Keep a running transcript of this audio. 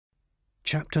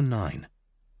Chapter 9.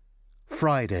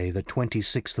 Friday, the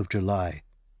 26th of July,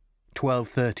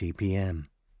 12:30 p.m.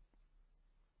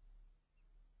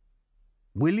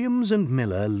 Williams and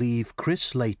Miller leave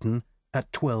Chris Leighton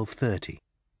at 12:30.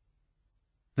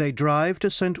 They drive to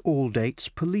St. Aldate's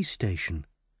police station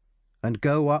and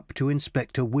go up to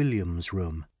Inspector Williams'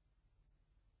 room.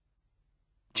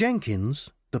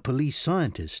 Jenkins, the police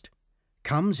scientist,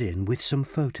 comes in with some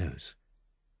photos.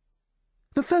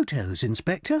 "The photos,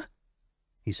 Inspector,"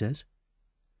 he says.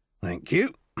 "Thank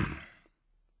you."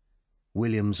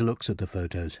 Williams looks at the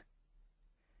photos.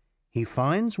 He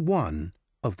finds one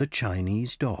of the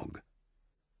Chinese dog.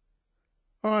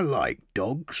 "I like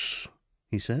dogs,"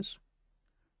 he says.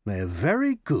 "They're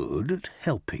very good at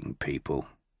helping people."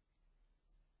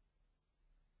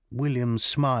 Williams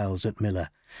smiles at Miller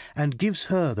and gives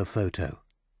her the photo.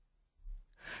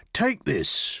 "Take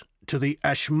this to the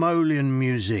Ashmolean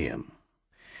Museum.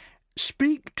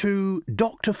 Speak to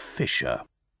Dr. Fisher.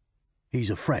 He's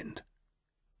a friend.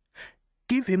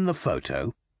 Give him the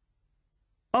photo.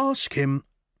 Ask him,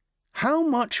 how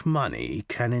much money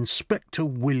can Inspector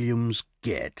Williams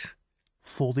get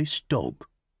for this dog?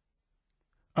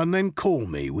 And then call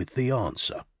me with the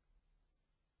answer."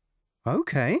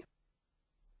 "OK."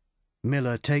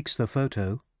 Miller takes the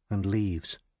photo and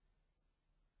leaves.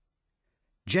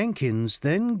 Jenkins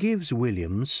then gives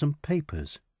Williams some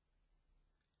papers.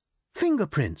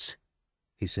 "Fingerprints,"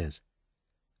 he says,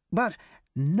 "but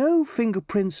no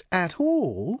fingerprints at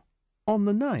all on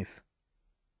the knife.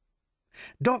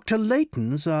 Dr.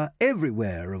 Leighton's are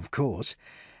everywhere, of course,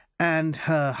 and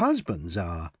her husband's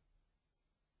are."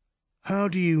 "How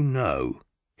do you know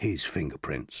his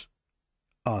fingerprints?"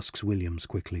 asks Williams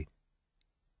quickly.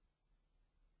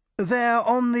 "They're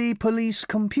on the police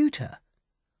computer,"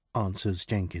 answers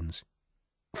Jenkins.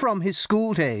 "From his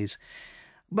school days,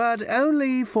 but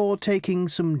only for taking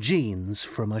some jeans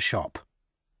from a shop."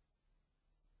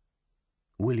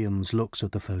 Williams looks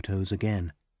at the photos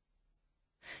again.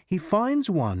 He finds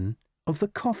one of the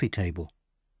coffee table.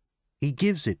 He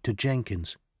gives it to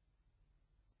Jenkins.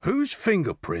 "Whose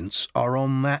fingerprints are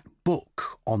on that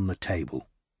book on the table,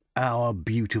 Our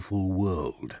Beautiful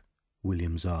World?"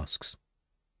 Williams asks.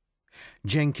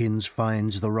 Jenkins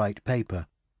finds the right paper.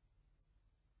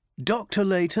 "Dr.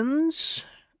 Leighton's,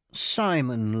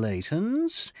 Simon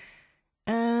Leighton's,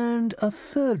 and a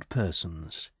third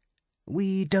person's.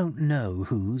 We don't know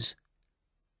whose."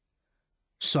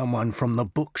 "Someone from the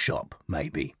bookshop,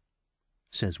 maybe,"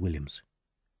 says Williams.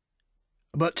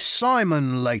 "But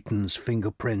Simon Leighton's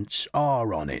fingerprints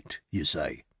are on it, you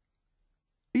say?"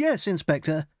 "Yes,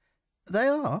 Inspector, they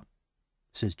are,"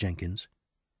 says Jenkins.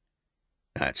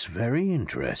 "That's very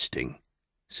interesting,"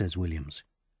 says Williams.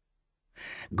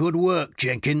 "Good work,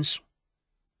 Jenkins."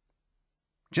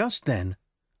 Just then,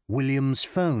 Williams'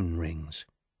 phone rings.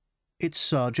 It's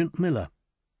Sergeant Miller.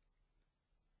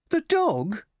 "The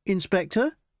dog,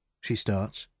 Inspector," she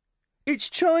starts. "It's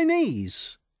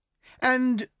Chinese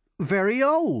and very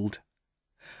old.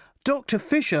 Dr.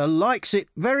 Fisher likes it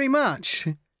very much.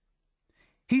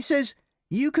 He says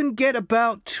you can get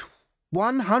about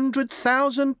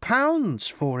 £100,000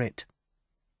 for it."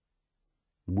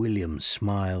 Williams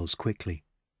smiles quickly.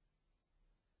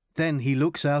 Then he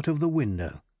looks out of the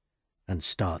window and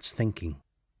starts thinking.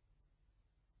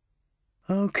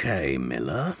 "OK,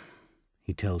 Miller,"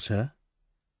 he tells her.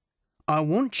 "I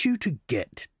want you to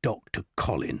get Dr.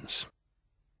 Collins.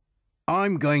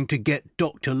 I'm going to get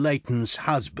Dr. Leighton's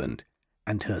husband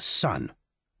and her son.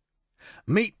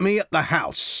 Meet me at the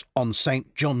house on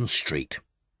St. John Street."